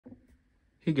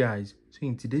Hey guys, so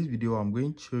in today's video I'm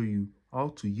going to show you how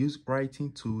to use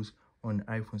writing tools on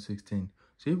iPhone 16.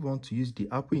 So if you want to use the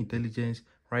Apple Intelligence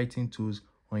writing tools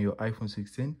on your iPhone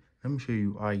 16, let me show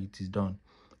you how it is done.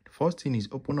 The first thing is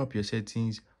open up your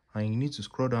settings and you need to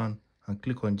scroll down and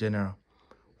click on General.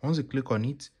 Once you click on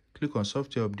it, click on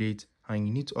Software Update and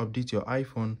you need to update your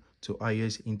iPhone to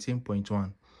iOS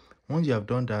 18.1. Once you have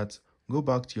done that, go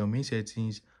back to your main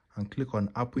settings and click on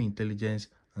Apple Intelligence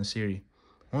and Siri.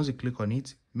 Once you click on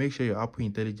it, make sure your Apple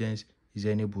Intelligence is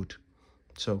enabled.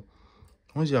 So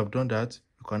once you have done that,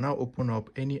 you can now open up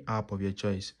any app of your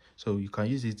choice. So you can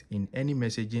use it in any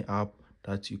messaging app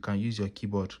that you can use your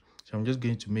keyboard. So I'm just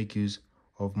going to make use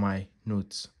of my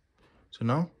notes. So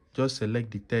now just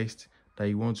select the text that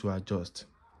you want to adjust.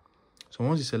 So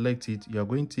once you select it, you are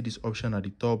going to see this option at the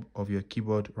top of your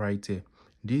keyboard right here.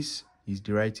 This is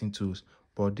the writing tools,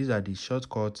 but these are the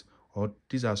shortcuts, or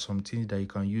these are some things that you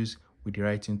can use with the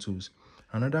writing tools.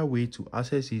 Another way to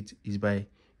access it is by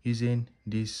using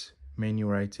this menu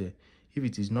right here. If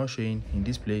it is not showing in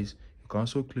this place, you can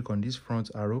also click on this front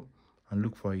arrow and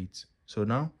look for it. So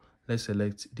now let's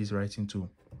select this writing tool.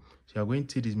 So you are going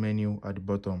to see this menu at the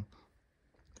bottom.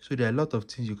 So there are a lot of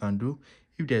things you can do.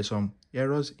 If there are some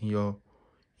errors in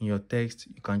your text,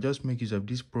 you can just make use of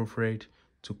this proofread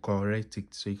to correct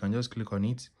it. So you can just click on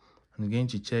it and it's going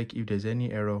to check if there's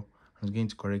any error and it's going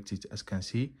to correct it. As you can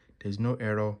see, there's no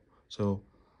error, so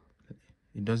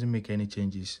it doesn't make any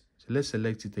changes. So let's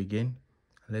select it again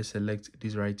and let's select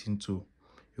this writing tool.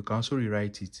 You can also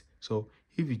rewrite it. So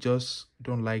if you just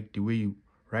don't like the way you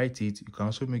write it, you can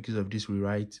also make use of this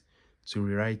rewrite to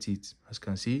rewrite it. As you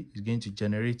can see, it's going to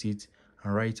generate it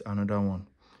and write another one.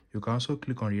 You can also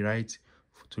click on rewrite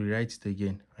to rewrite it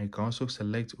again, and you can also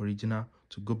select original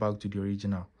to go back to the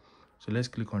original. So let's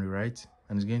click on rewrite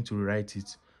and it's going to rewrite it.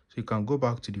 So you can go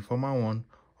back to the former one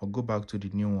or go back to the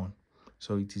new one.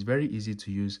 So it is very easy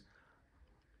to use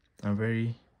and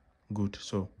very good.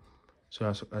 So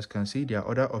as you can see, there are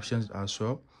other options as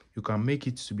well. You can make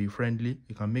it to be friendly.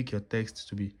 You can make your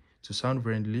text to sound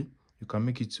friendly. You can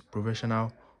make it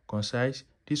professional, concise.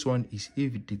 This one is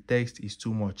if the text is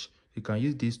too much. You can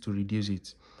use this to reduce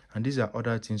it. And these are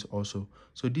other things also.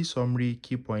 So this summary,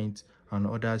 key points, and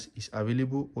others is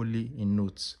available only in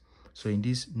Notes. So in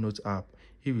this Notes app,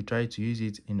 if you try to use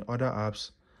it in other apps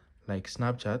like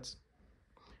Snapchat,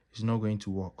 it's not going to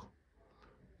work.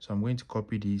 So I'm going to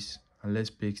copy this and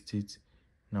let's paste it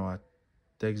in our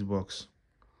text box.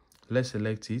 Let's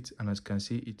select it, and as you can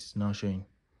see, it is now showing.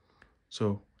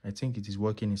 So I think it is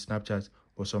working in Snapchat,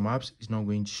 but some apps is not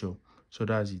going to show. So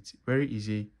that's it. Very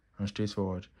easy and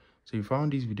straightforward. So if you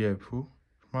found this video helpful,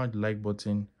 smash the like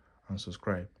button and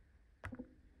subscribe.